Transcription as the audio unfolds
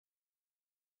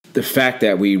the fact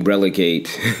that we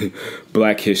relegate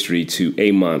Black history to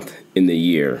a month in the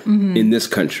year in this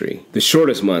country, the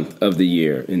shortest month of the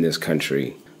year in this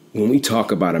country, when we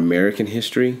talk about American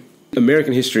history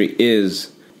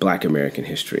is Black American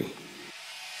history.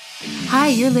 Hi,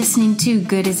 you're listening to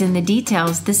Good is in the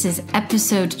Details. This is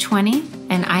episode 20,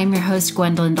 and I'm your host,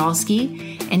 Gwendolyn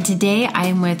Dolske. And today I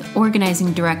am with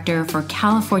organizing director for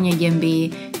California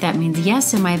YIMBY, that means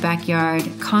yes in my backyard,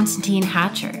 Konstantin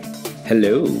Hatcher.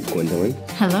 Hello, Gwendolyn.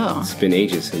 Hello. It's been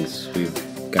ages since we've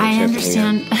got a chance to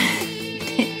hang out. I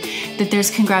understand that there's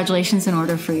congratulations in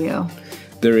order for you.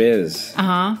 There is.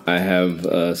 Uh-huh. I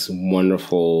have some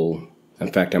wonderful,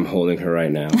 in fact, I'm holding her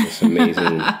right now, this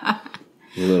amazing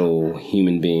little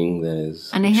human being that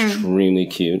is extremely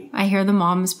cute. I hear the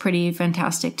mom is pretty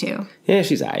fantastic too. Yeah,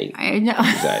 she's aight. I know.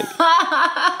 She's aight.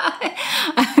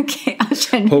 Okay, I'll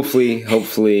try to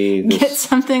hopefully get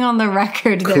something on the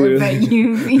record there, but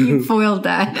you foiled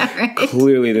that. Right?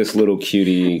 Clearly this little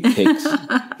cutie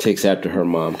takes after her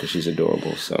mom because she's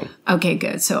adorable. So okay,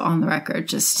 good. So on the record,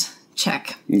 just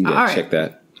check. Yeah, all right. Check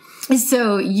that.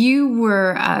 So you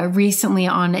were recently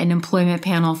on an employment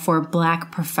panel for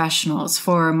Black professionals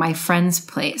for My Friend's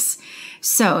Place.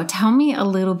 So tell me a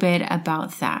little bit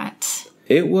about that.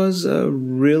 It was a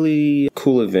really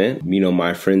cool event. You know,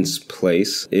 My Friend's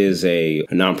Place is a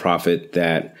nonprofit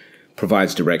that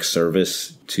provides direct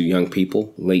service to young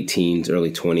people, late teens,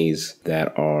 early 20s,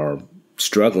 that are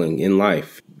struggling in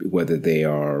life, whether they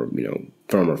are,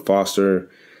 from or foster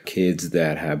kids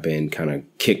that have been kind of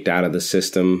kicked out of the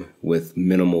system with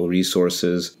minimal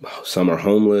resources. Some are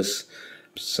homeless.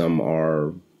 Some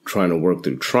are trying to work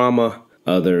through trauma.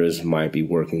 Others might be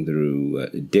working through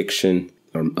addiction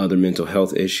or other mental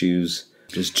health issues.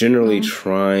 Just generally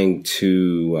trying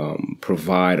to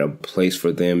provide a place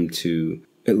for them to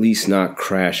at least not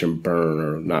crash and burn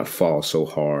or not fall so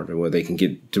hard, or where they can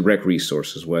get direct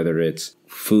resources, whether it's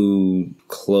food,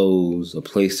 clothes, a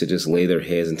place to just lay their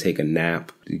heads and take a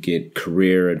nap, to get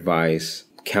career advice,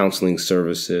 counseling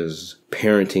services,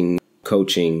 parenting,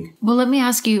 coaching. Well, let me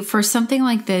ask you, for something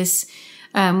like this,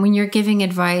 when you're giving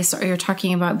advice or you're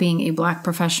talking about being a Black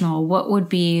professional, what would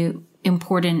be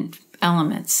important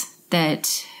elements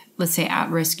that, let's say,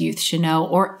 at-risk youth should know,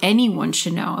 or anyone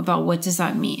should know about what does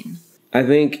that mean? I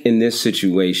think in this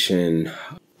situation,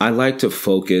 I like to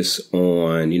focus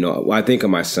on, I think of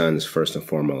my sons first and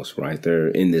foremost, right? They're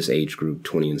in this age group,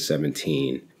 20 and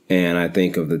 17. And I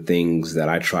think of the things that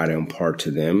I try to impart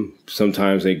to them.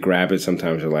 Sometimes they grab it.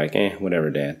 Sometimes they're like, whatever,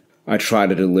 Dad. I try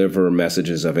to deliver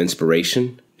messages of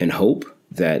inspiration and hope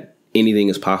that anything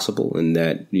is possible, and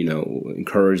that,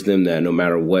 encourage them that no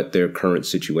matter what their current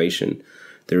situation,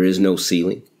 there is no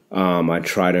ceiling. I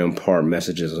try to impart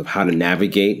messages of how to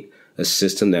navigate a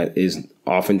system that is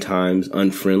oftentimes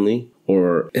unfriendly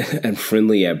or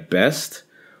unfriendly at best,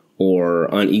 or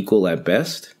unequal at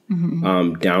best,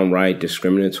 downright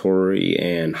discriminatory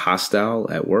and hostile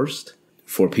at worst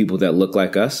for people that look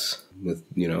like us with,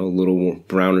 a little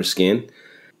browner skin,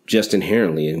 just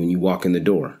inherently when you walk in the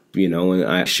door, and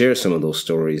I share some of those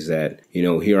stories that,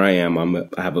 here I am,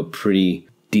 I have a pretty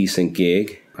decent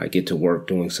gig. I get to work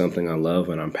doing something I love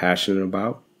and I'm passionate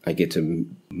about. I get to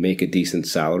make a decent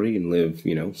salary and live,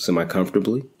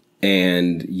 semi-comfortably.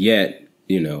 And yet,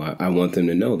 I want them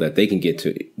to know that they can get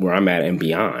to where I'm at and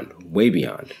beyond, way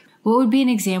beyond. What would be an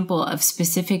example of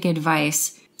specific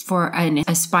advice for an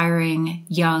aspiring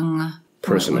young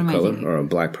person of color or a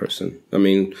Black person? I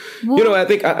mean,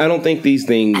 I don't think these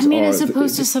things are... as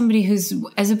opposed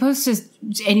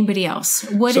to anybody else,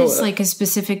 what is like a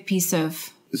specific piece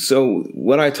of... So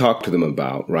what I talk to them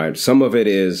about, right? Some of it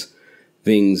is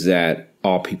things that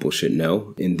all people should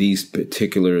know in these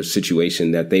particular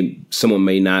situations that someone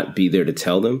may not be there to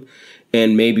tell them.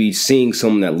 And maybe seeing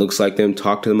someone that looks like them,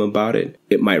 talk to them about it,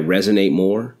 it might resonate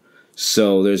more.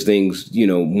 So there's things,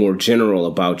 more general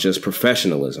about just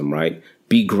professionalism, right?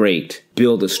 Be great,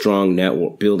 build a strong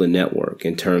network, build a network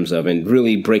in terms of, and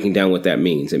really breaking down what that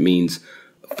means. It means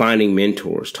finding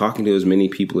mentors, talking to as many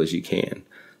people as you can.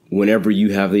 Whenever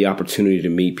you have the opportunity to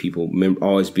meet people,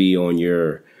 always be on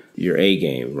your A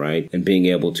game, right? And being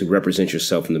able to represent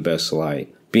yourself in the best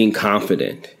light, being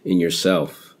confident in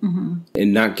yourself,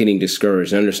 and not getting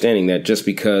discouraged, and understanding that just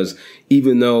because,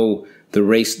 even though the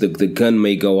race, the gun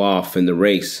may go off in the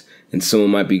race, and someone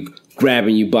might be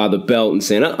grabbing you by the belt and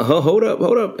saying, hold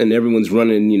up. And everyone's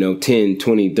running, 10,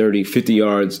 20, 30, 50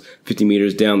 yards, 50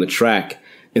 meters down the track.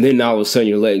 And then all of a sudden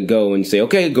you're letting go and you say,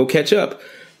 okay, go catch up.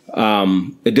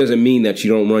 It doesn't mean that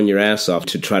you don't run your ass off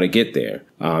to try to get there.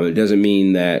 It doesn't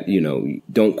mean that,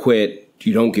 don't quit.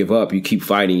 You don't give up. You keep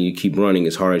fighting. You keep running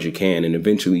as hard as you can. And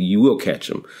eventually you will catch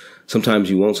them. Sometimes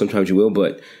you won't, sometimes you will,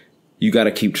 but you got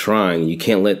to keep trying. You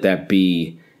can't let that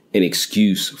be an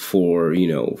excuse for,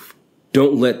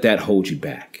 don't let that hold you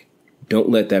back. Don't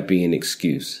let that be an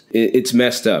excuse. It's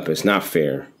messed up. It's not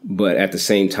fair. But at the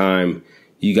same time,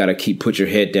 you got to put your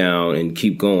head down and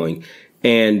keep going.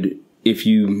 And if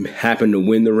you happen to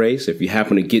win the race, if you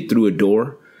happen to get through a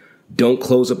door, don't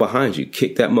close it behind you.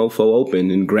 Kick that mofo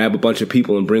open and grab a bunch of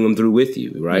people and bring them through with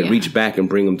you, right? Yeah. Reach back and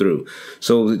bring them through.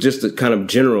 So just the kind of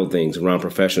general things around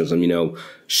professionalism,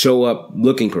 show up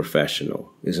looking professional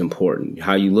is important.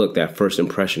 How you look, that first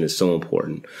impression is so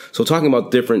important. So talking about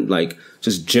different,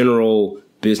 just general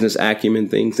business acumen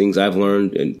things I've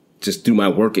learned and just through my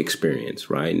work experience,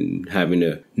 right? And having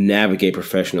to navigate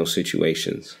professional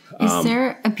situations. Is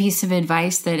there a piece of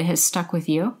advice that has stuck with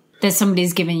you that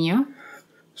somebody's given you?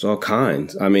 It's all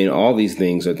kinds. I mean, all these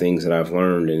things are things that I've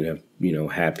learned and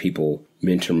have, had people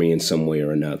mentor me in some way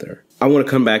or another. I want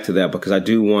to come back to that because I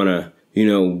do want to,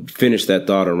 finish that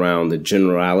thought around the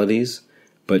generalities,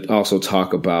 but also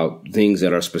talk about things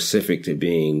that are specific to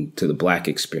the Black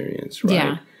experience, right?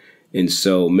 Yeah. And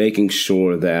so making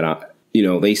sure that,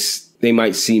 they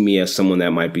might see me as someone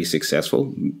that might be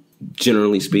successful,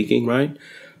 generally speaking, right?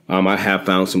 I have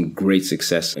found some great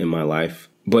success in my life.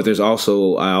 But there's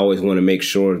also, I always want to make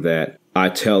sure that I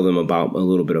tell them about a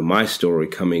little bit of my story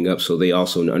coming up so they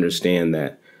also understand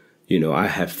that, I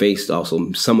have faced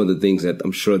also some of the things that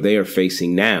I'm sure they are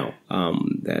facing now,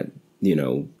 that,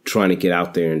 trying to get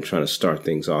out there and trying to start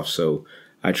things off. So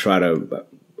I try to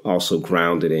also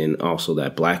ground it in also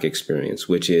that Black experience,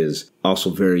 which is also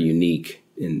very unique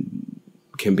and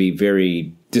can be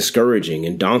very discouraging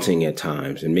and daunting at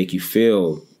times and make you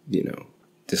feel,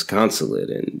 disconsolate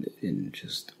and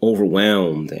just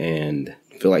overwhelmed and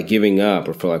feel like giving up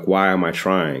or feel like, why am I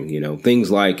trying?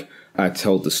 Things like I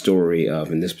told the story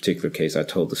of, in this particular case, I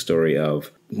told the story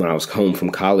of when I was home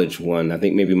from college I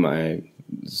think maybe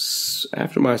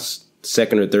after my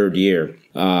second or third year,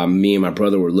 me and my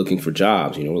brother were looking for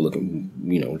jobs.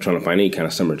 We're trying to find any kind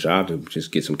of summer job to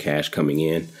just get some cash coming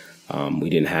in. We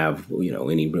didn't have,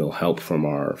 any real help from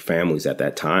our families at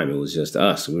that time. It was just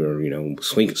us. We were,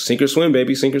 sink or swim,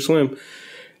 baby, sink or swim.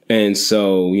 And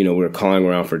so, we were calling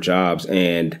around for jobs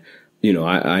and,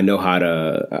 I know how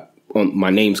to, my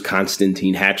name's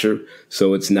Konstantin Hatcher.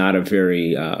 So it's not a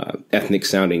very ethnic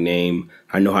sounding name.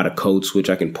 I know how to code switch.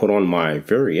 I can put on my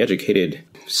very educated,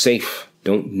 safe,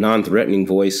 non-threatening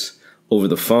voice over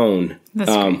the phone.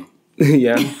 That's great.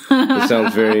 Yeah, it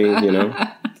sounds very,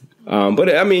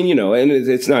 but I mean, and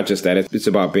it's not just that. It's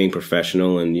about being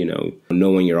professional and,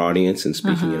 knowing your audience and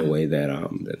speaking in a way that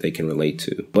that they can relate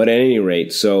to. But at any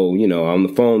rate, so, on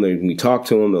the phone, we talk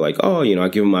to them. They're like, oh, I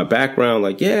give them my background.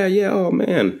 Like, yeah, oh,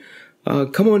 man,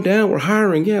 come on down. We're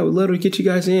hiring. Yeah, we'd love to get you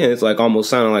guys in. It's like almost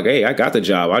sounding like, hey, I got the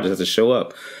job. I just have to show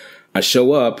up. I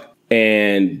show up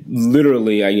and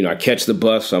literally, I catch the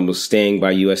bus. I was staying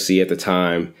by USC at the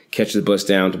time. Catch the bus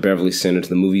down to Beverly Center to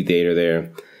the movie theater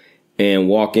there. And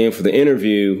walk in for the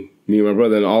interview, me and my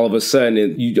brother, and all of a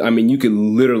sudden, you could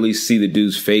literally see the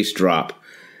dude's face drop.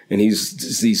 And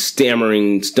he's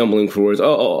stammering, stumbling for words.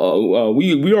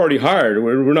 We already hired.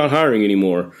 We're not hiring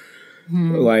anymore.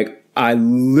 Like, I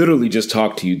literally just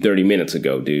talked to you 30 minutes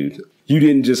ago, dude. You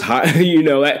didn't just hire,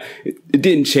 it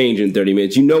didn't change in 30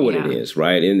 minutes. You know what it is,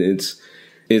 right? And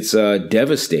it's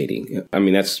devastating. I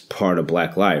mean, that's part of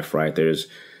Black life, right? There's,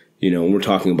 we're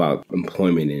talking about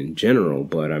employment in general,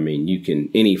 but I mean,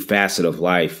 any facet of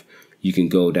life, you can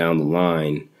go down the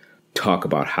line, talk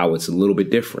about how it's a little bit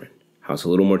different, how it's a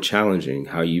little more challenging,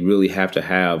 how you really have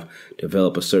to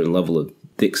develop a certain level of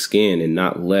thick skin and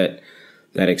not let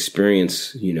that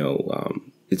experience,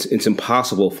 it's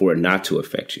impossible for it not to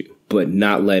affect you, but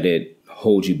not let it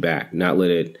hold you back, not let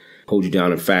it hold you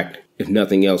down. In fact, if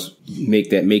nothing else,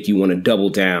 make you want to double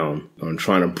down on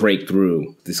trying to break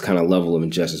through this kind of level of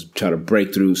injustice, try to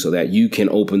break through so that you can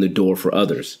open the door for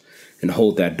others and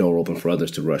hold that door open for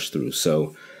others to rush through.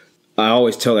 So I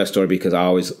always tell that story because I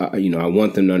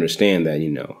want them to understand that,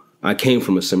 I came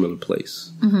from a similar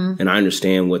place and I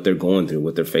understand what they're going through,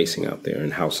 what they're facing out there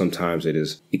and how sometimes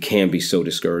it can be so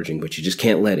discouraging, but you just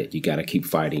can't let it. You got to keep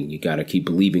fighting. You got to keep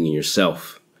believing in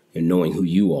yourself and knowing who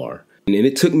you are. And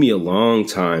it took me a long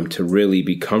time to really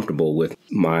be comfortable with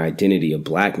my identity of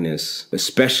Blackness,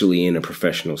 especially in a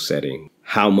professional setting.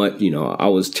 How much, I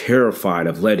was terrified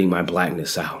of letting my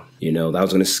Blackness out. That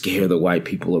was going to scare the white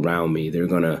people around me. They're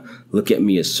going to look at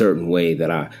me a certain way that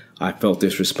I felt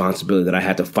this responsibility that I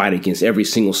had to fight against every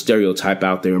single stereotype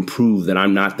out there and prove that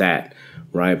I'm not that,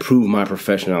 right? Prove my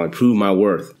professionality, prove my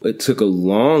worth. It took a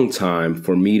long time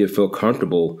for me to feel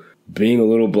comfortable being a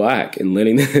little Black and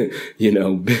letting,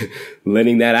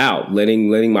 letting that out,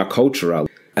 letting my culture out.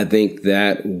 I think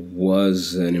that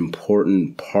was an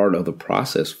important part of the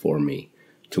process for me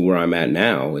to where I'm at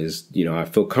now is, I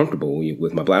feel comfortable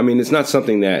with my black. I mean, it's not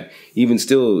something that even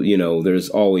still, there's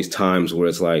always times where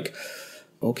it's like,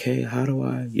 okay, how do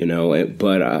I,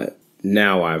 but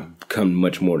now I've come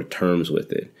much more to terms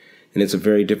with it. And it's a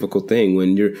very difficult thing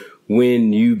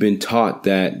when you've been taught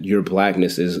that your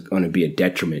blackness is going to be a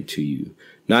detriment to you,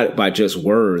 not by just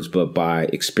words, but by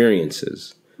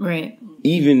experiences. Right.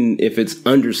 Even if it's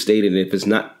understated,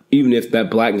 even if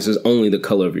that blackness is only the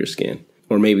color of your skin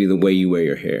or maybe the way you wear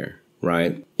your hair,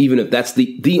 right? Even if that's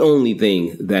the only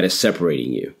thing that is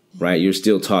separating you, right? You're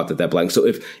still taught that blackness. So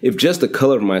if just the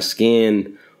color of my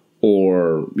skin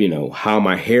or, how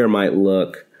my hair might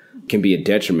look can be a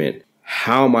detriment,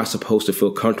 how am I supposed to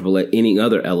feel comfortable that any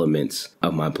other elements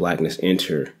of my blackness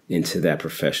enter into that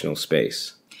professional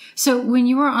space? So when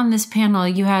you were on this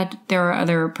panel, there are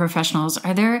other professionals.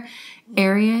 Are there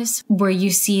areas where you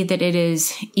see that it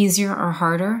is easier or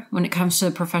harder when it comes to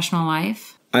the professional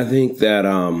life? I think that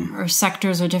or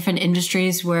sectors or different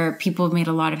industries where people have made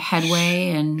a lot of headway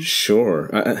and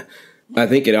sure. I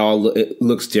think it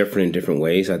looks different in different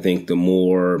ways. I think the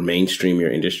more mainstream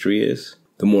your industry is,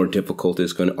 the more difficult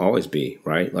it's going to always be,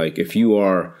 right? Like if you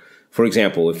are, for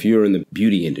example, if you're in the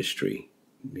beauty industry,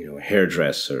 a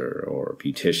hairdresser or a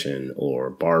beautician or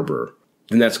barber,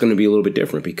 then that's going to be a little bit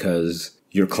different because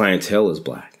your clientele is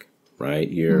black, right?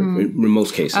 In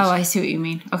most cases. Oh, I see what you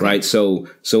mean. Okay. Right. So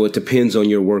it depends on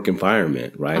your work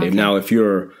environment, right? Okay. If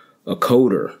you're a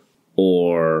coder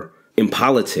or in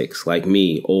politics like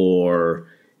me or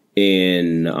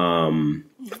in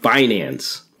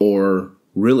finance or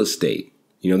real estate,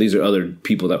 these are other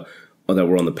people that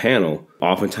were on the panel.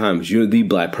 Oftentimes you're the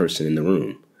black person in the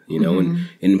room. And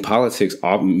in politics,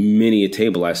 many a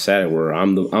table I sat at where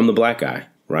I'm the black guy,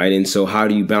 right? And so how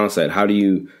do you balance that? How do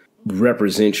you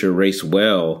represent your race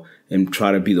well and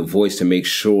try to be the voice to make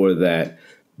sure that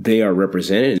they are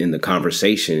represented in the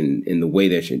conversation in the way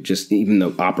that even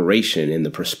the operation and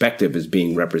the perspective is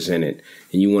being represented,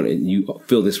 and you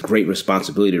feel this great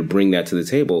responsibility to bring that to the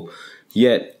table.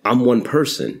 Yet I'm one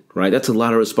person, right? That's a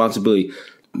lot of responsibility.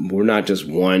 We're not just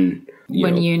one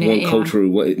unit, one culture,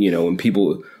 and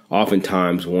people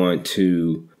oftentimes want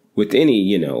to, with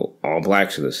any, all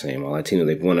blacks are the same, all Latino,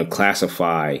 they want to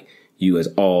classify you as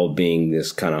all being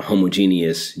this kind of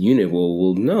homogeneous unit.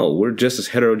 Well, no, we're just as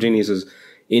heterogeneous as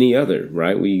any other,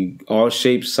 right? We all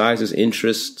shapes, sizes,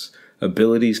 interests,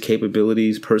 abilities,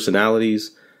 capabilities,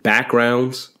 personalities,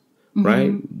 backgrounds,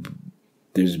 right?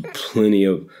 There's plenty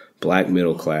of black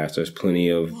middle class. There's plenty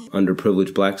of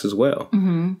underprivileged blacks as well.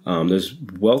 There's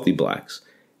wealthy blacks.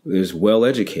 There's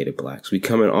well-educated blacks. We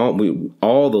come in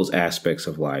all those aspects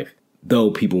of life,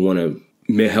 though people want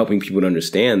to helping people to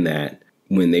understand that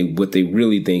what they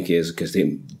really think is because they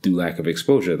do lack of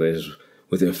exposure. There's,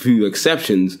 with a few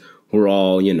exceptions, we're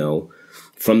all,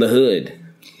 from the hood,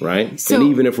 right? So, and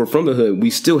even if we're from the hood, we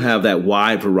still have that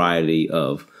wide variety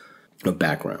of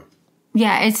background.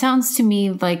 Yeah, it sounds to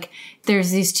me like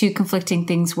there's these two conflicting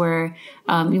things where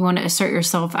you want to assert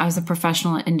yourself as a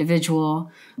professional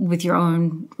individual with your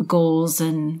own goals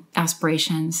and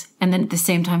aspirations, and then at the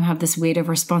same time have this weight of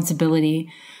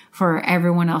responsibility for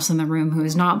everyone else in the room who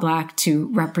is not black to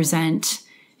represent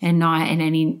and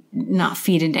not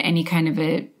feed into any kind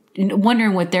of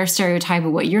wondering what their stereotype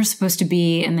of what you're supposed to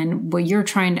be, and then what you're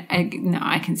trying to.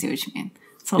 I can see what you mean.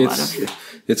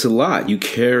 It's a lot. You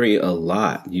carry a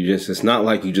lot. It's not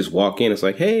like you just walk in. It's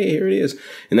like, hey, here it is.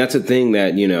 And that's a thing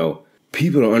that,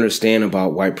 people don't understand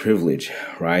about white privilege,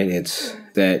 right? It's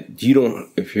that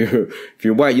if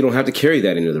you're white, you don't have to carry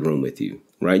that into the room with you,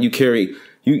 right?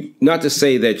 Not to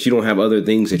say that you don't have other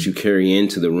things that you carry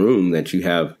into the room, that you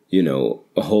have,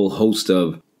 a whole host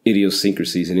of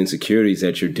idiosyncrasies and insecurities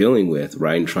that you're dealing with,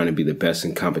 right? And trying to be the best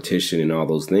in competition and all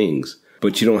those things.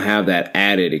 But you don't have that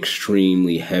added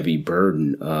extremely heavy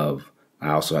burden of, I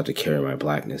also have to carry my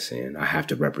blackness in. I have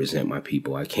to represent my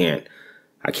people. I can't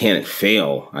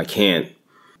fail. I can't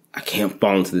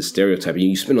fall into this stereotype.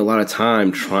 You spend a lot of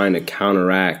time trying to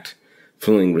counteract,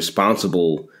 feeling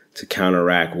responsible to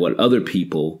counteract what other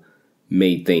people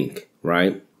may think,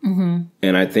 right? And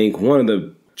I think one of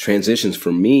the transitions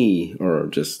for me, or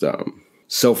just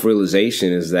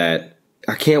self-realization, is that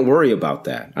I can't worry about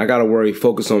that. I got to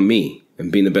focus on me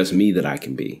and being the best me that I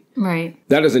can be. Right.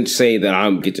 That doesn't say that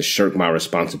I get to shirk my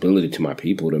responsibility to my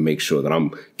people to make sure that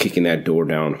I'm kicking that door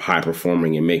down, high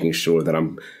performing, and making sure that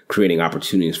I'm creating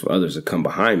opportunities for others to come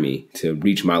behind me to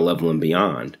reach my level and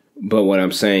beyond. But what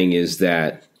I'm saying is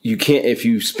that you can't, if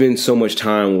you spend so much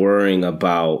time worrying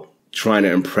about trying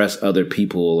to impress other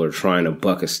people or trying to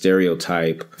buck a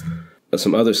stereotype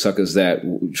some other suckers that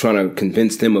trying to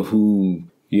convince them of who,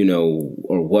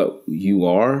 or what you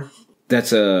are.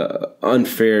 That's a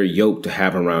unfair yoke to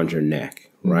have around your neck,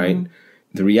 right? Mm-hmm.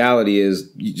 The reality is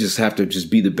you just have to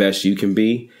just be the best you can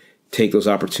be. Take those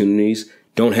opportunities.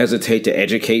 Don't hesitate to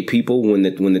educate people when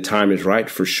the time is right,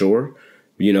 for sure.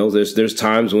 There's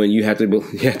times when you have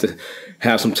to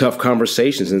have some tough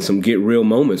conversations and some get real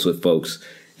moments with folks.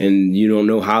 And you don't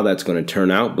know how that's going to turn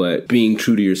out, but being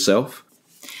true to yourself,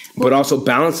 but also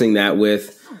balancing that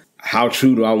with how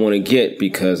true do I want to get,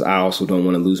 because I also don't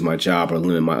want to lose my job or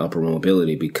limit my upper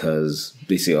mobility because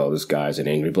they say, oh, this guy's an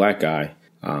angry black guy.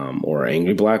 Or an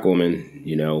angry black woman,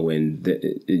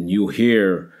 and you'll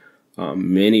hear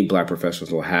many black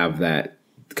professionals will have that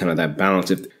kind of that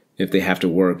balance if they have to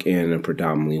work in a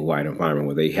predominantly white environment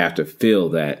where they have to feel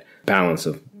that balance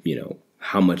of,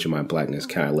 how much of my blackness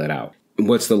can I let out?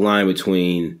 What's the line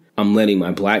between I'm letting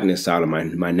my blackness out of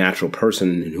my natural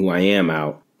person and who I am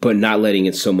out, but not letting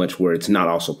it so much where it's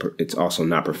also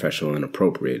not professional and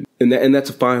appropriate. And that's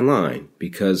a fine line,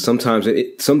 because sometimes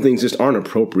some things just aren't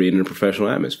appropriate in a professional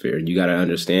atmosphere. You got to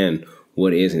understand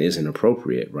what is and isn't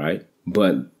appropriate, right?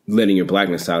 But letting your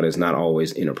blackness out is not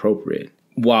always inappropriate,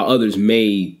 while others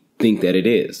may think that it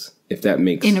is, if that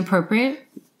makes inappropriate.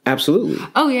 Absolutely.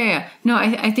 Oh, yeah. No,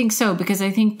 I think so, because I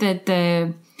think that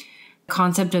the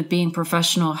concept of being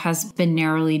professional has been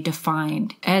narrowly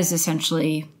defined as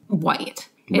essentially white.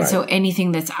 And so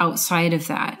anything that's outside of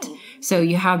that. So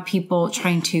you have people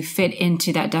trying to fit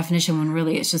into that definition when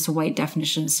really it's just a white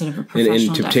definition instead of a professional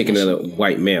definition. And to take another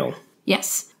white male.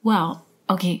 Yes. Well,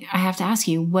 okay, I have to ask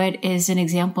you, what is an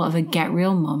example of a get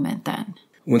real moment then?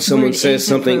 When someone says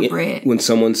something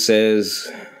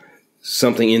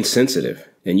insensitive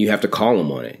and you have to call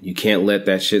them on it. You can't let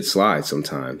that shit slide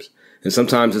sometimes. And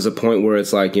sometimes there's a point where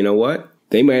it's like, you know what?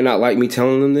 They may not like me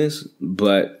telling them this,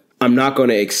 but I'm not going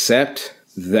to accept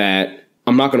that.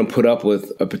 I'm not going to put up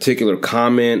with a particular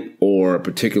comment or a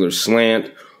particular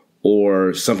slant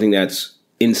or something that's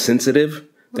insensitive,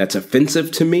 that's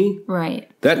offensive to me.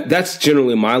 Right. That's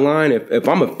generally my line. If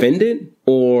I'm offended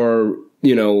or,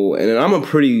 and I'm a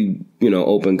pretty,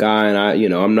 open guy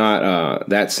and I'm not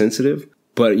that sensitive.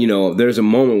 But, there's a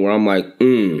moment where I'm like,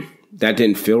 that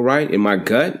didn't feel right in my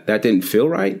gut. That didn't feel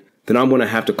right. Then I'm going to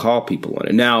have to call people on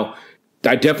it. Now,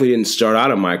 I definitely didn't start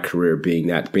out in my career being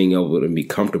able to be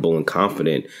comfortable and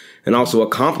confident and also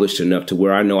accomplished enough to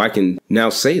where I know I can now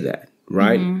say that,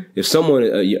 right? Mm-hmm. If someone,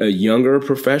 a younger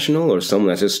professional or someone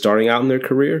that's just starting out in their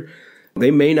career,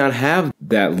 they may not have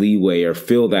that leeway or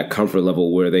feel that comfort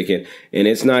level where they can, and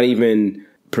it's not even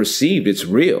perceived, it's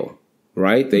real,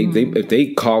 right? If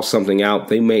they call something out,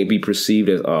 they may be perceived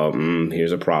as,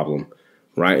 here's a problem,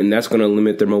 right? And that's going to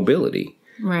limit their mobility.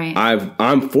 Right.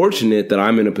 I'm fortunate that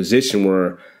I'm in a position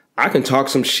where I can talk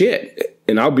some shit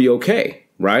and I'll be okay,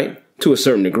 right? To a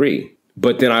certain degree.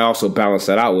 But then I also balance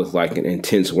that out with like an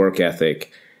intense work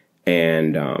ethic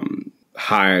and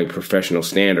high professional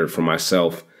standard for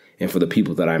myself and for the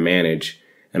people that I manage.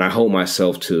 And I hold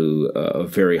myself to a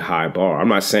very high bar. I'm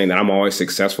not saying that I'm always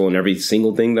successful in every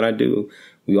single thing that I do.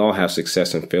 We all have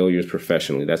success and failures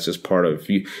professionally. That's just part of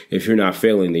you. If you're not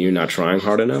failing, then you're not trying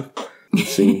hard enough.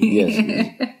 See,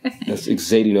 yes,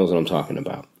 Zadie knows what I'm talking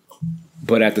about.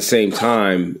 But at the same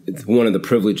time, one of the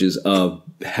privileges of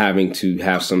having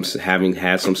had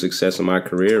some success in my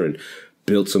career and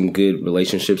built some good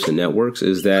relationships and networks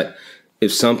is that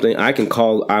if something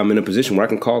I'm in a position where I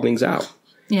can call things out.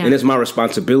 Yeah. And it's my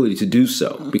responsibility to do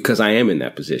so because I am in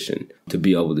that position to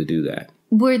be able to do that.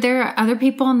 Were there other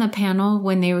people on the panel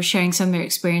when they were sharing some of their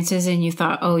experiences and you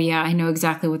thought, oh, yeah, I know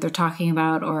exactly what they're talking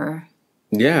about? Or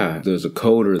yeah, there's a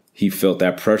coder. He felt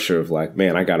that pressure of like,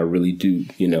 man, I got to really do,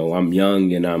 I'm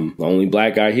young and I'm the only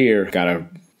black guy here. Got to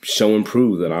show and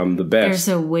prove that I'm the best. There's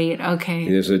a weight. Okay.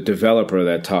 There's a developer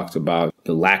that talked about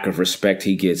the lack of respect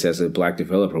he gets as a black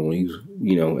developer. When he's,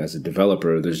 as a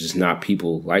developer, there's just not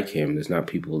people like him. There's not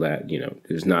people that,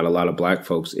 there's not a lot of black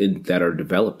folks that are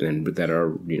developing, but that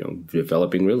are,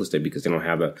 developing real estate because they don't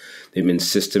have they've been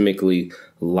systemically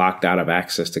locked out of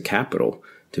access to capital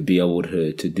to be able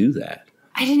to do that.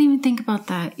 I didn't even think about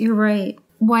that. You're right.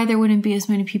 Why there wouldn't be as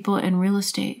many people in real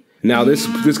estate. Now, this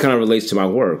kind of relates to my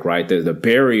work, right? The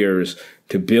barriers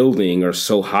to building are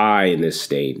so high in this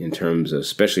state in terms of,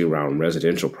 especially around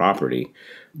residential property,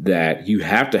 that you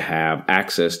have to have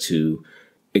access to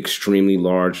extremely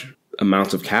large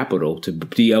amounts of capital to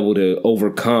be able to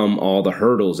overcome all the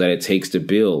hurdles that it takes to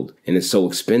build. And it's so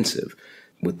expensive.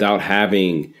 Without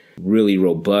having really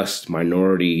robust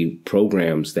minority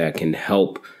programs that can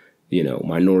help,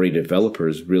 minority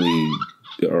developers really,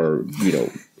 or,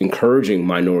 encouraging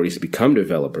minorities to become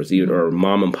developers, either or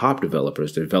mom and pop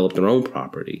developers to develop their own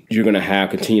property. You're going to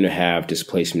continue to have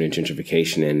displacement and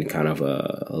gentrification and kind of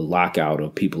a lockout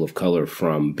of people of color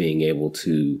from being able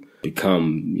to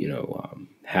become,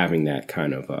 having that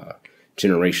kind of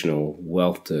generational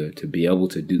wealth to be able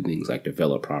to do things like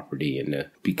develop property and to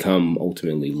become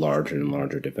ultimately larger and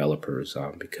larger developers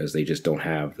because they just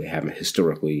they haven't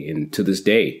historically, and to this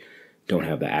day, don't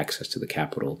have the access to the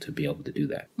capital to be able to do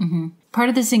that. Mm-hmm. Part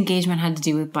of this engagement had to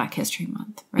do with Black History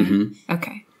Month, right? Mm-hmm.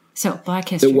 Okay. So Black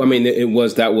History Month. I mean,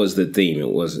 that was the theme.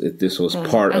 This was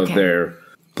part of their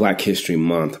Black History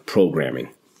Month programming.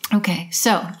 Okay.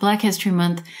 So Black History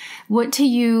Month, what to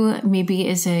you maybe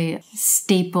is a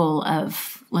staple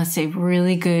of, let's say,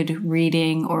 really good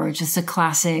reading or just a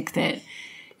classic that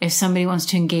if somebody wants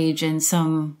to engage in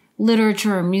some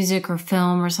literature or music or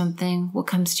film or something, what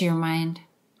comes to your mind?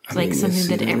 Like something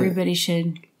that everybody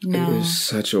should know. There's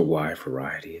such a wide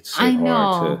variety. It's so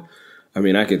hard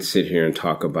to... I could sit here and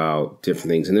talk about different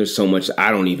things, and there's so much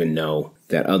I don't even know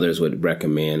that others would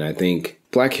recommend. I think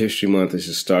Black History Month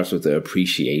just starts with the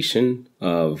appreciation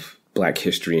of Black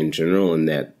history in general, and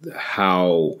that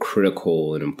how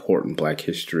critical and important Black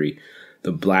history,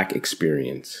 the Black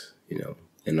experience,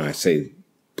 and I say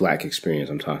Black experience,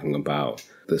 I'm talking about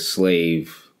the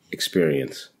slave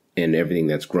experience and everything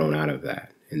that's grown out of that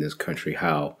in this country,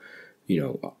 how,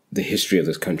 the history of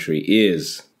this country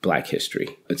is Black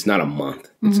history. It's not a month.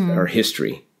 It's our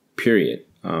history, period.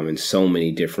 In so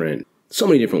many different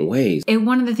ways. And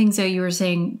one of the things that you were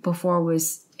saying before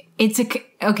was,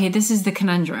 this is the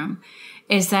conundrum,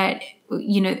 is that,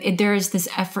 there is this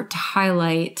effort to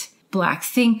highlight Black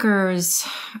thinkers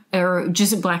or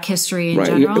just Black history in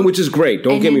general. Which is great.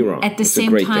 Don't get me wrong. At the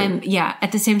same time,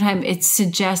 it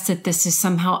suggests that this is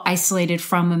somehow isolated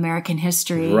from American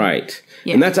history. Right.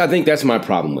 Yeah. And I think that's my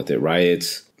problem with it, right?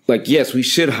 It's like, yes, we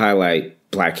should highlight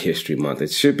Black History Month.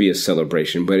 It should be a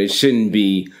celebration, but it shouldn't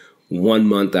be 1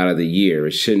 month out of the year.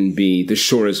 It shouldn't be the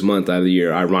shortest month out of the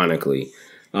year, ironically.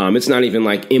 It's not even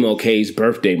like MLK's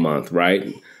birthday month,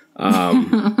 right? We have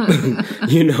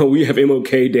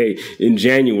MLK Day in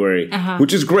January,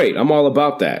 which is great. I'm all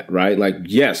about that, right? Like,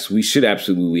 yes, we should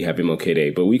absolutely have MLK Day,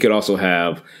 but we could also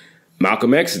have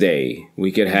Malcolm X Day.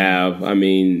 We could have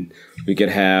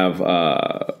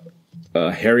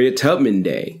Harriet Tubman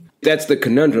Day. That's the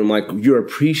conundrum. Like, you're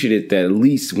appreciated that at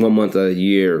least 1 month of the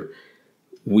year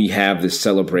we have this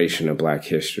celebration of Black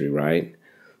history, right?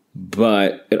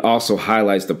 But it also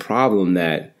highlights the problem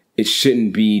that it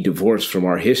shouldn't be divorced from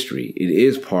our history. It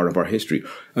is part of our history.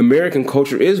 American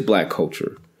culture is Black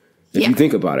culture, if you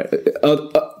think about it.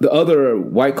 The other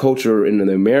white culture in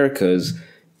the Americas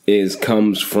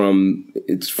comes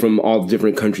from all the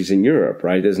different countries in Europe,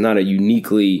 right? There's not a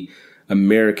uniquely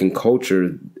American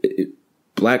culture.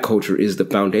 Black culture is the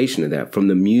foundation of that, from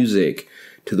the music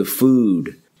to the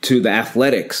food to the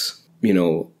athletics.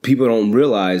 People don't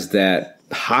realize that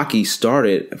hockey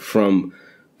started from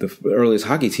the earliest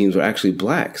hockey teams were actually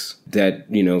Blacks that,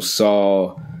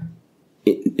 saw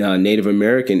Native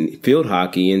American field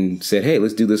hockey and said, hey,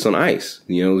 let's do this on ice.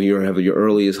 You have your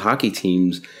earliest hockey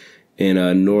teams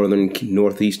in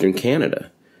northeastern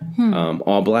Canada,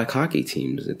 all Black hockey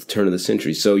teams at the turn of the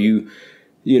century. So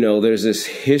there's this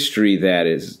history that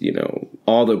is,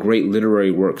 all the great literary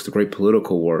works, the great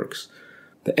political works,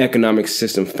 the economic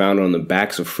system founded on the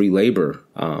backs of free labor,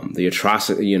 the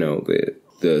atrocity,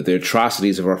 the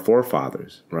atrocities of our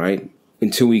forefathers, right?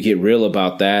 Until we get real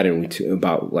about that and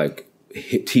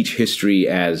teach history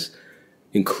as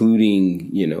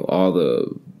including, all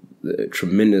the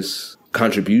tremendous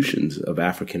contributions of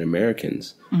African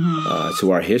Americans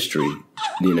to our history,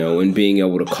 and being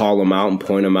able to call them out and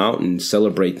point them out and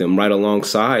celebrate them right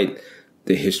alongside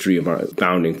the history of our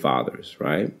founding fathers,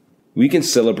 right? We can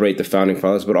celebrate the founding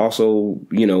fathers, but also,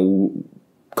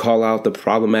 call out the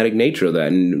problematic nature of that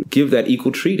and give that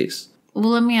equal treatise.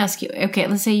 Well, let me ask you, okay,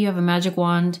 let's say you have a magic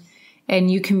wand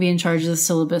and you can be in charge of the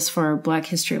syllabus for Black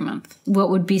History Month. What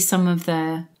would be what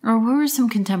were some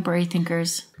contemporary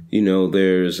thinkers?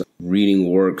 There's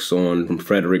reading works from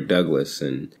Frederick Douglass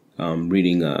and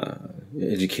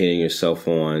educating yourself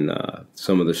on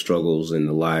some of the struggles in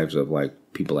the lives of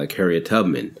people like Harriet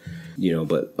Tubman,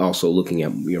 but also looking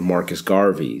at your Marcus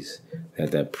Garveys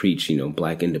that preach,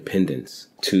 Black independence,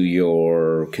 to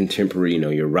your contemporary,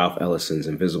 your Ralph Ellison's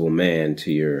Invisible Man,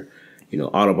 to your,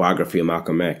 autobiography of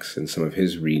Malcolm X and some of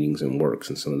his readings and works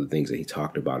and some of the things that he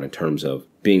talked about in terms of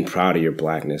being proud of your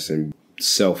Blackness and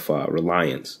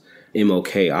self-reliance.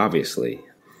 MLK, obviously.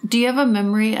 Do you have a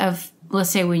memory of,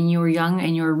 let's say, when you were young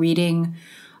and you were reading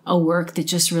a work that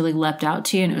just really leapt out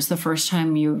to you and it was the first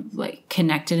time you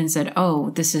connected and said, oh,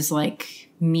 this is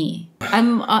me?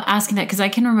 I'm asking that because I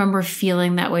can remember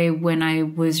feeling that way when I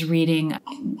was reading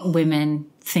women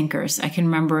thinkers. I can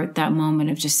remember that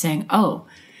moment of just saying, oh,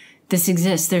 this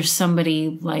exists. There's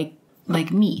somebody like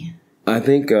me. I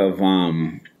think of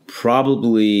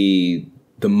probably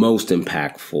the most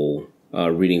impactful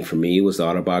reading for me was the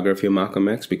autobiography of Malcolm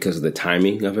X because of the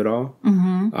timing of it all.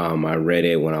 Mm-hmm. I read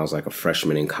it when I was like a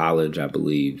freshman in college, I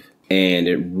believe. And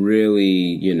it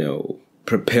really,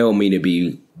 propelled me to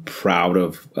be proud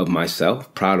of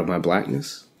myself, proud of my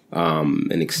Blackness,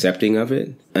 and accepting of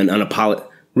it, and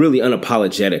really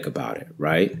unapologetic about it,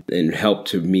 right? And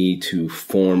helped me to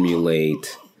start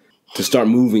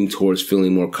moving towards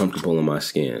feeling more comfortable in my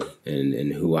skin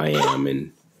and who I am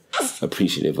and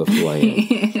appreciative of who I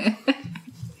am.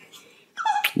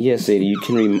 Yes, Zadie, you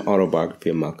can read Autobiography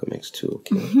of Malcolm X too,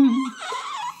 okay? Mm-hmm.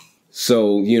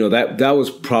 So, that was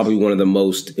probably one of the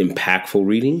most impactful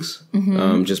readings,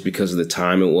 just because of the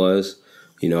time it was.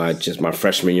 My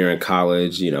freshman year in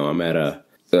college, I'm at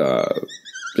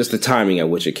just the timing at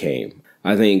which it came.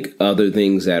 I think other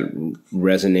things that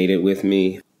resonated with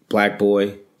me, Black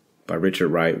Boy by Richard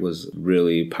Wright was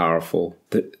really powerful.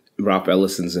 Ralph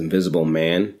Ellison's Invisible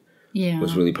Man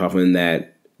was really powerful, and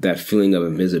that feeling of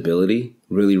invisibility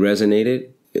really resonated.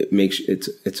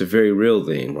 It's a very real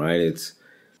thing, right? It's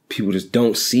people just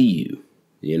don't see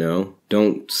you,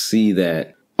 don't see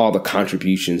that all the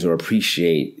contributions or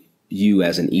appreciate you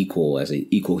as an equal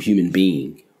human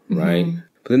being, right? Mm-hmm.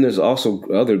 But then there's also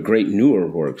other great newer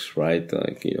works, right?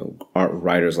 Like, art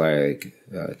writers like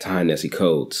Ta-Nehisi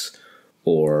Coates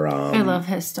or... I love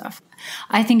his stuff.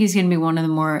 I think he's going to be one of the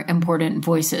more important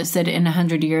voices that in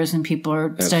 100 years when people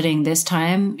are studying this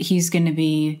time, he's going to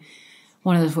be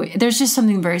one of those voices. There's just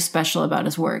something very special about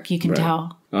his work. You can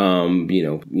tell.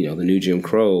 The New Jim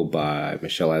Crow by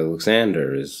Michelle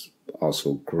Alexander is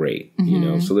also great,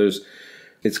 So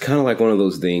it's kind of like one of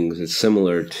those things. It's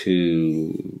similar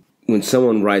to when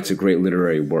someone writes a great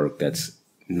literary work that's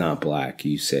not Black,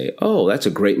 you say, oh, that's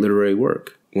a great literary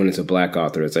work. When it's a Black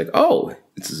author, it's like, oh,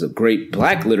 this is a great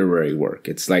Black literary work.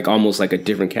 It's like almost like a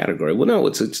different category. Well, no,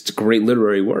 it's a great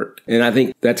literary work. And I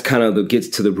think that's kind of gets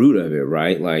to the root of it,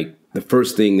 right? Like the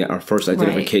first thing that our first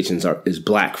identifications is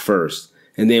Black first,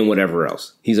 and then whatever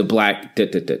else. He's a Black,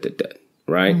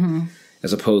 right? Mm-hmm.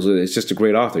 As opposed to it's just a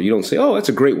great author. You don't say, oh, that's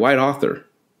a great white author,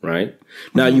 right?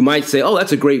 Mm-hmm. Now, you might say, oh,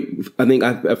 that's a great...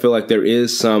 I feel like there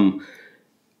is some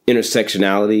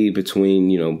intersectionality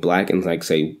between, Black and like,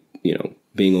 say,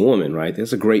 being a woman, right?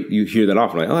 That's a great... You hear that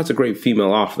often, like, oh, that's a great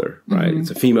female author, right? Mm-hmm.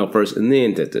 It's a female first, and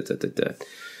then...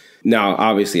 Now,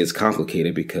 obviously, it's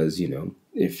complicated because,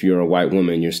 if you're a white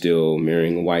woman, you're still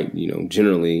marrying a white,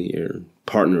 generally your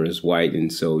partner is white.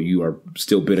 And so you are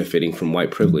still benefiting from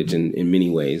white privilege in many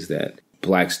ways that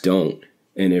Blacks don't.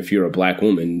 And if you're a Black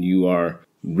woman, you are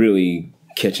really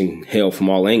catching hell from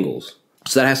all angles.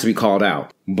 So that has to be called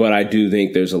out. But I do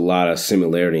think there's a lot of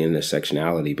similarity in the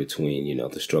intersectionality between,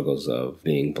 the struggles of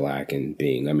being Black and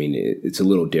being, it's a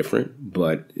little different,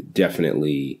 but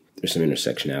definitely there's some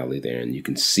intersectionality there, and you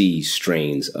can see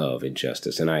strains of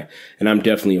injustice. And I'm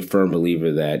definitely a firm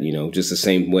believer that, just the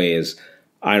same way as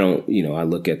I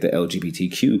look at the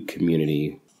LGBTQ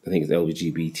community, I think it's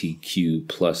LGBTQ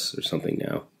plus or something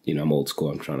now. I'm old school.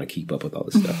 I'm trying to keep up with all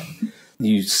this stuff.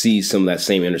 You see some of that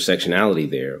same intersectionality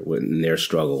there in their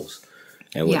struggles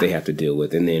and what they have to deal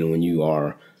with. And then when you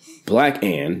are Black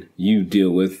and you deal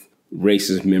with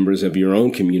racist members of your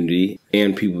own community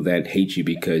and people that hate you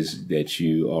because that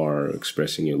you are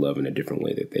expressing your love in a different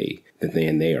way that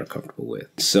they are comfortable with.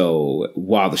 So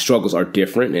while the struggles are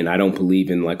different, and I don't believe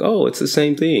in like, oh, it's the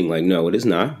same thing. Like, no, it is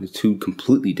not. It's two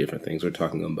completely different things. We're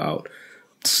talking about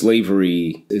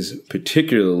slavery is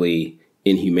particularly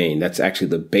inhumane. That's actually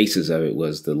the basis of it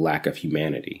was the lack of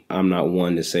humanity. I'm not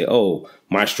one to say, oh,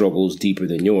 my struggle is deeper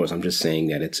than yours. I'm just saying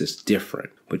that it's just different.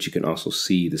 But you can also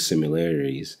see the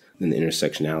similarities and the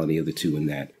intersectionality of the two in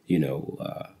that,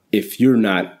 if you're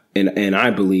not, and I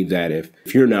believe that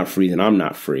if you're not free, then I'm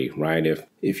not free, right?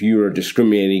 If you are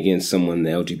discriminating against someone in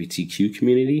the LGBTQ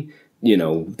community,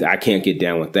 I can't get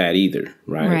down with that either,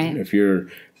 right? If you're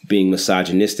being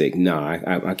misogynistic,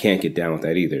 I can't get down with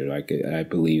that either. Like, I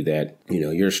believe that,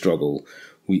 your struggle,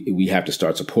 we have to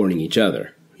start supporting each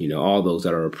other. All those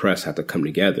that are oppressed have to come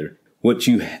together. What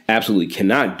you absolutely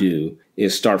cannot do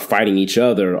is start fighting each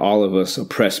other. All of us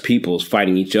oppressed peoples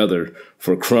fighting each other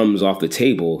for crumbs off the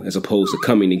table, as opposed to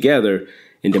coming together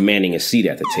and demanding a seat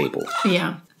at the table.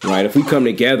 Yeah. Right. If we come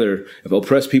together, if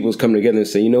oppressed peoples come together and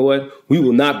say, you know what, we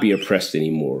will not be oppressed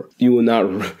anymore. You will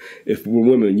not, if we're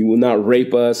women, you will not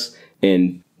rape us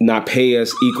and not pay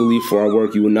us equally for our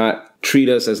work. You will not treat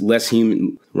us as less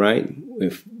human, right?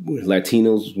 If we're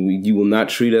Latinos, you will not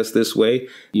treat us this way.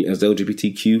 As the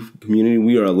LGBTQ community,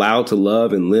 we are allowed to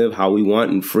love and live how we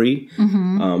want and free.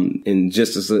 And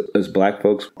just as Black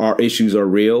folks, our issues are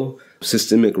real.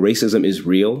 Systemic racism is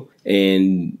real,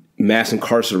 and mass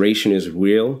incarceration is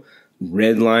real.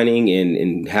 Redlining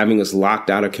and having us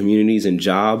locked out of communities and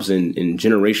jobs and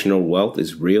generational wealth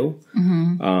is real.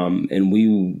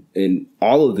 And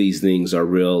all of these things are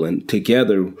real. And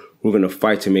together, we're going to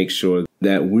fight to make sure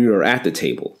that we are at the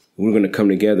table. We're going to come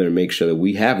together and make sure that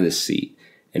we have this seat.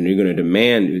 And you're going to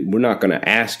demand, we're not going to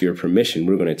ask your permission.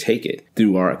 We're going to take it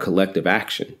through our collective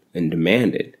action and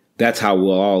demand it. That's how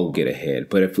we'll all get ahead.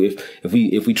 But if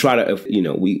we try to,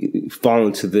 we fall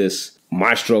into this,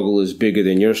 my struggle is bigger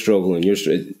than your struggle and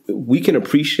we can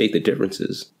appreciate the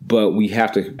differences, but we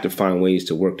have to find ways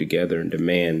to work together and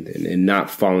demand and not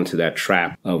fall into that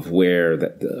trap of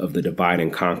of the divide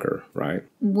and conquer, right?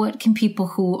 What can people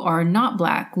who are not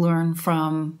Black learn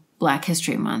from Black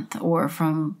History Month or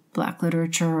from Black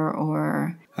literature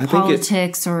or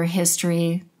politics or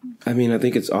history? I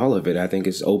think it's all of it. I think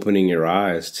it's opening your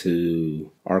eyes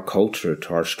to our culture,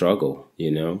 to our struggle,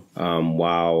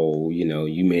 while,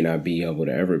 you may not be able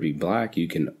to ever be Black, you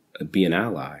can be an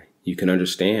ally. You can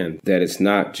understand that it's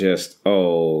not just,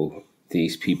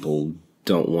 these people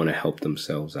don't want to help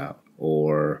themselves out,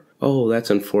 or, that's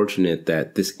unfortunate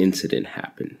that this incident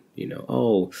happened,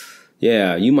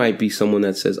 yeah, you might be someone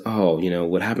that says,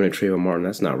 what happened to Trayvon Martin,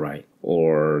 that's not right.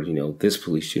 Or, this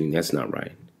police shooting, that's not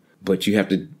right. But you have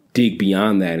to dig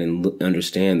beyond that and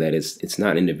understand that it's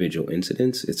not individual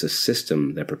incidents. It's a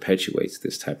system that perpetuates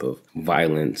this type of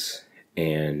violence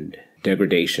and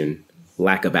degradation,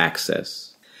 lack of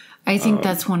access. I think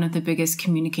that's one of the biggest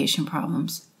communication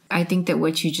problems. I think that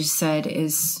what you just said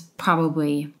is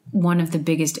probably one of the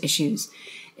biggest issues,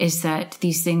 is that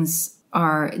these things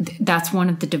that's one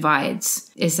of the divides,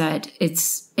 is that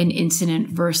it's an incident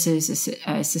versus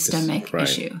a systemic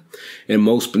issue. And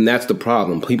that's the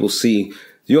problem. People see,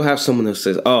 you'll have someone that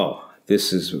says,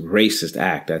 this is a racist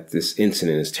act, that this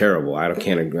incident is terrible.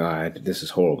 This is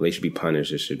horrible. They should be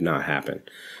punished. It should not happen.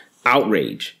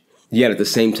 Outrage. Yet at the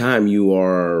same time, you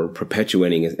are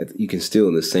perpetuating, you can still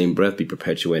in the same breath be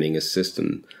perpetuating a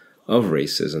system of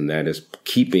racism that is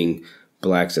keeping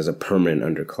Blacks as a permanent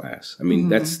underclass.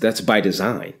 That's by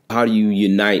design. How do you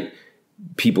unite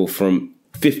people from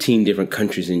 15 different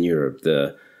countries in Europe,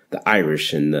 the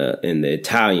Irish and the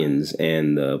Italians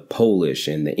and the Polish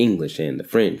and the English and the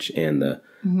French and the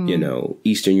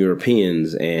Eastern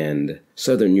Europeans and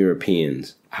Southern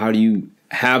Europeans? How do you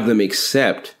have them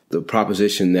accept the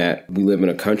proposition that we live in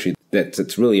a country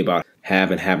that's really about have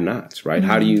and have nots, right?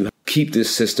 How do you keep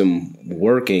this system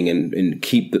working and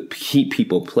keep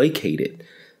people placated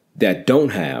that don't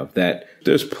have that?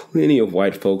 There's plenty of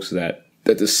white folks that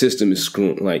the system is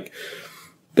screwing,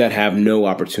 that have no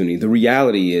opportunity. The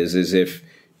reality is if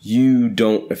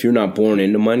you're not born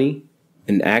into money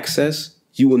and access,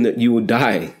 you will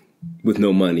die with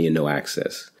no money and no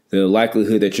access. The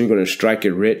likelihood that you're going to strike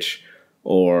it rich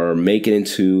or make it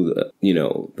into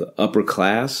the upper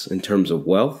class in terms of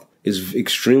wealth is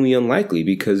extremely unlikely,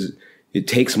 because it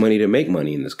takes money to make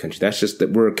money in this country. That's just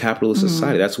that we're a capitalist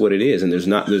society. That's what it is. And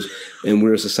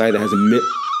we're a society that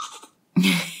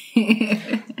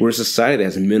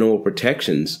has minimal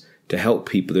protections to help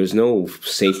people. There's no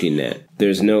safety net.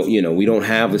 There's no, we don't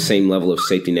have the same level of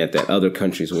safety net that other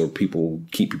countries where people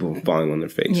keep people from falling on their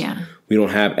face. Yeah. We don't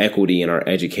have equity in our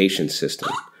education system,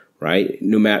 right?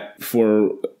 No matter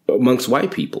amongst white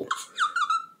people.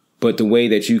 But the way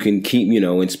that you can keep,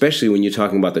 especially when you're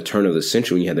talking about the turn of the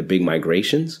century, when you had the big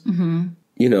migrations,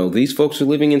 these folks are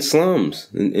living in slums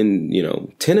and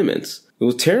tenements. It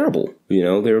was terrible. They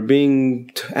were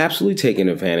being absolutely taken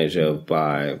advantage of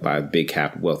by big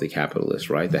wealthy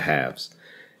capitalists, right? The haves.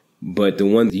 But the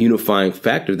one unifying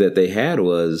factor that they had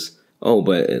was,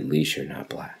 but at least you're not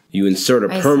Black. You insert a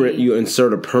permanent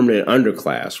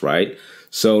underclass, right?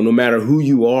 So no matter who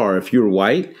you are, if you're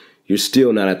white, you're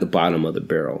still not at the bottom of the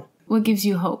barrel. What gives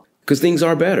you hope? Because things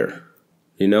are better.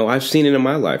 I've seen it in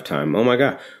my lifetime. Oh my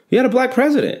God. We had a Black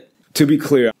president. To be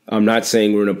clear, I'm not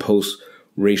saying we're in a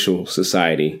post-racial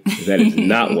society. That is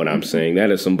not what I'm saying. That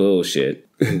is some bullshit.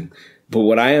 But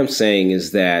what I am saying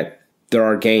is that there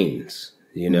are gains.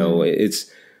 It's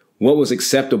what was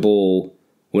acceptable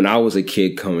when I was a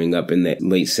kid coming up in the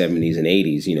late 70s and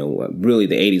 80s, really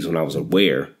the 80s when I was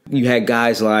aware. You had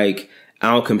guys like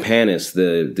Al Campanis,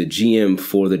 the GM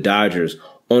for the Dodgers,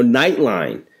 on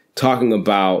Nightline talking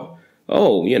about,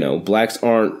 Blacks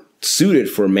aren't suited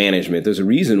for management. There's a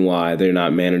reason why they're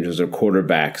not managers or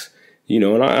quarterbacks.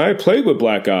 And I played with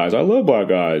black guys. I love black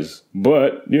guys.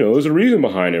 But, there's a reason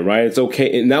behind it, right? It's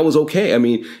okay. And that was okay. I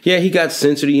mean, yeah, he got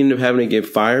censored. He ended up having to get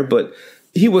fired. But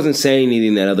he wasn't saying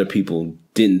anything that other people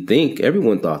didn't think.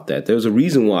 Everyone thought that. There was a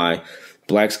reason why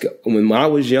when I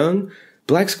was young,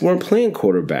 blacks weren't playing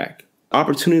quarterback.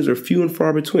 Opportunities are few and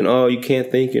far between. Oh, you can't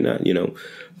think, you're not,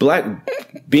 Black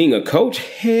being a coach,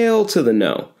 hell to the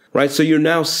no, right? So you're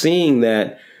now seeing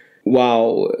that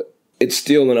while it's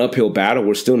still an uphill battle,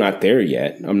 we're still not there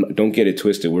yet. Don't get it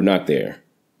twisted. We're not there.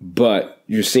 But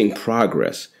you're seeing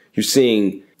progress. You're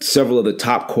seeing several of the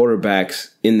top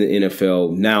quarterbacks in the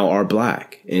NFL now are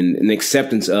black, and an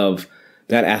acceptance of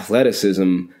that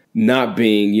athleticism not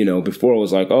being, before it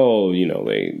was like, oh,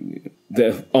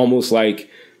 they're almost like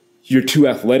you're too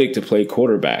athletic to play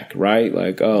quarterback, right?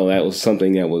 Like, oh, that was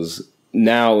something that was,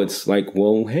 now it's like,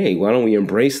 well, hey, why don't we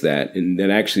embrace that? And that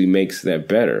actually makes that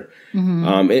better. Mm-hmm.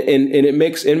 And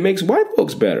it makes white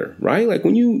folks better, right? Like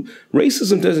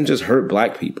racism doesn't just hurt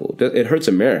black people. It hurts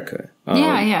America.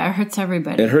 It hurts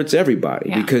everybody. It hurts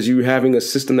everybody because you're having a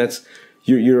system that's,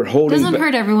 you're holding. Doesn't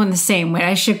hurt everyone the same way.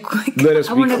 I should. Let us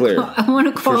be clear. I want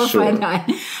to qualify that.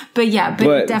 But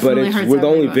it definitely hurts. We're the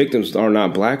only victims are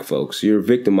not black folks. You're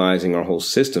victimizing our whole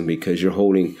system because you're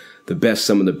holding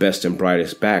some of the best and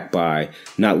brightest back by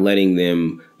not letting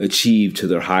them achieve to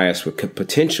their highest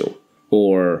potential,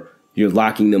 or you're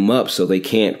locking them up so they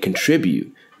can't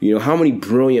contribute. How many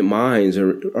brilliant minds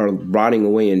are rotting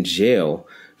away in jail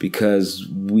because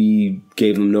we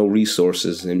gave them no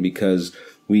resources and because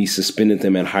we suspended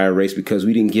them at higher rates because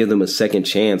we didn't give them a second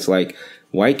chance like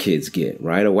white kids get,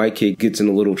 right? A white kid gets in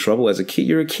a little trouble as a kid.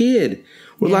 You're a kid.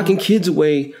 We're locking kids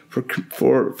away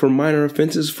for minor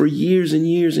offenses for years and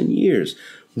years and years,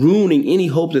 ruining any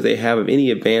hope that they have of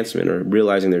any advancement or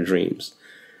realizing their dreams.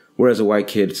 Whereas a white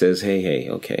kid says, hey,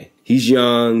 okay, he's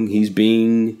young. He's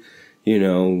being,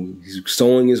 he's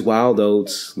sowing his wild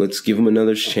oats. Let's give him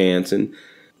another chance. And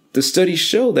the studies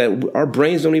show that our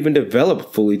brains don't even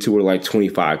develop fully till we're like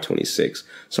 25, 26.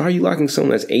 So how are you locking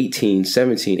someone that's 18,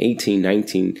 17, 18,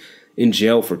 19 in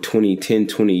jail for 10,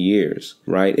 20 years,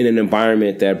 right? In an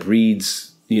environment that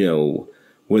breeds,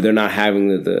 where they're not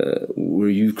having where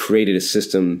you created a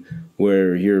system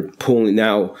where you're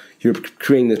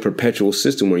creating this perpetual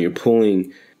system where you're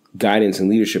pulling guidance and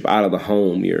leadership out of the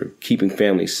home. You're keeping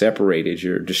families separated.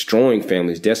 You're destroying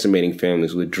families, decimating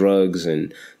families with drugs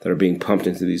that are being pumped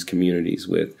into these communities,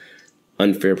 with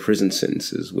unfair prison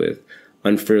sentences, with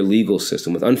unfair legal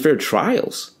system, with unfair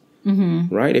trials.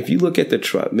 Mm-hmm. Right? If you look at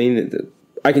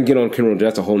I can get on criminal.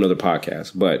 That's a whole nother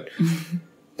podcast. But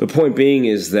the point being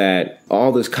is that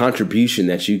all this contribution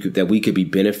that we could be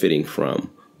benefiting from,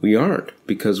 we aren't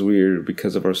because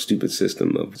of our stupid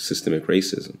system of systemic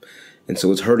racism. And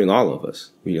so it's hurting all of us.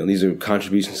 These are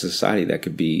contributions to society that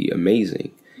could be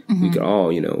amazing. Mm-hmm. We could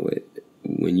all,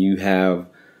 when you have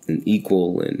an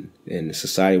equal and a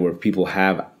society where people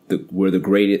have where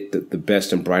the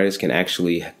best and brightest can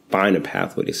actually find a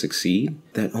pathway to succeed,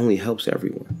 that only helps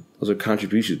everyone. Those are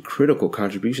critical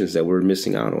contributions that we're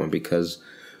missing out on because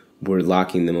we're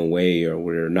locking them away or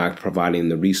we're not providing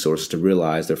the resources to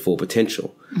realize their full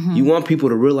potential. Mm-hmm. You want people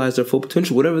to realize their full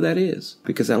potential, whatever that is,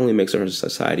 because that only makes our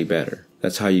society better.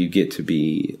 That's how you get to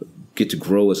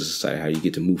grow as a society, how you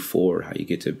get to move forward, how you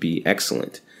get to be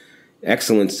excellent.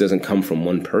 Excellence doesn't come from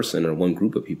one person or one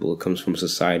group of people. It comes from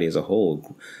society as a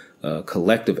whole,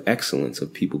 collective excellence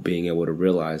of people being able to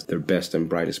realize their best and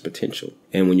brightest potential.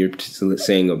 And when you're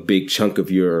saying a big chunk of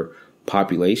your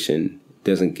population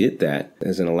doesn't get that,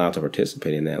 isn't allowed to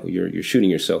participate in that, you're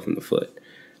shooting yourself in the foot.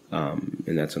 And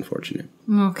that's unfortunate.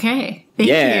 Okay. Thank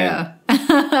you.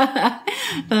 That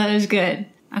was good.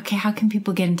 Okay. How can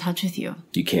people get in touch with you?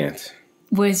 You can't.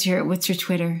 What's your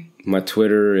Twitter? My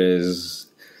Twitter is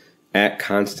at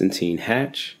Konstantin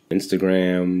Hatch.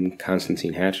 Instagram,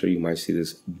 Konstantin Hatcher. You might see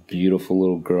this beautiful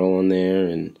little girl on there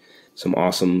and some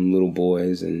awesome little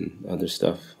boys and other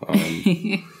stuff.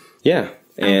 Yeah.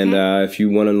 And if you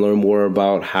want to learn more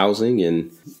about housing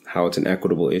and how it's an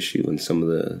equitable issue and some of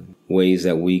the ways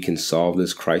that we can solve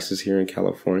this crisis here in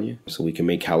California, so we can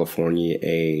make California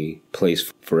a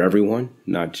place for everyone,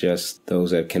 not just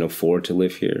those that can afford to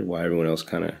live here, while everyone else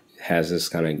kind of has this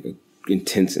kind of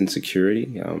intense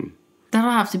insecurity. That'll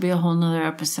have to be a whole nother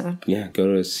episode. Yeah,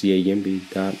 go to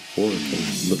cayimby.org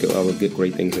and look at all the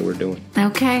great things that we're doing.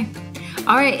 Okay.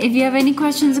 All right. If you have any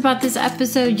questions about this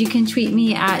episode, you can tweet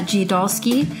me at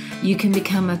 @GDolske. You can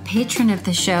become a patron of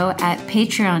the show at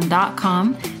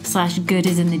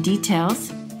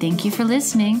patreon.com/goodisinthedetails. Thank you for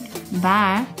listening.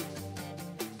 Bye.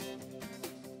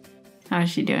 How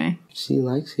is she doing? She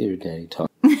likes hearing Daddy talk.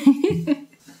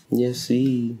 Yes,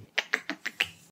 see.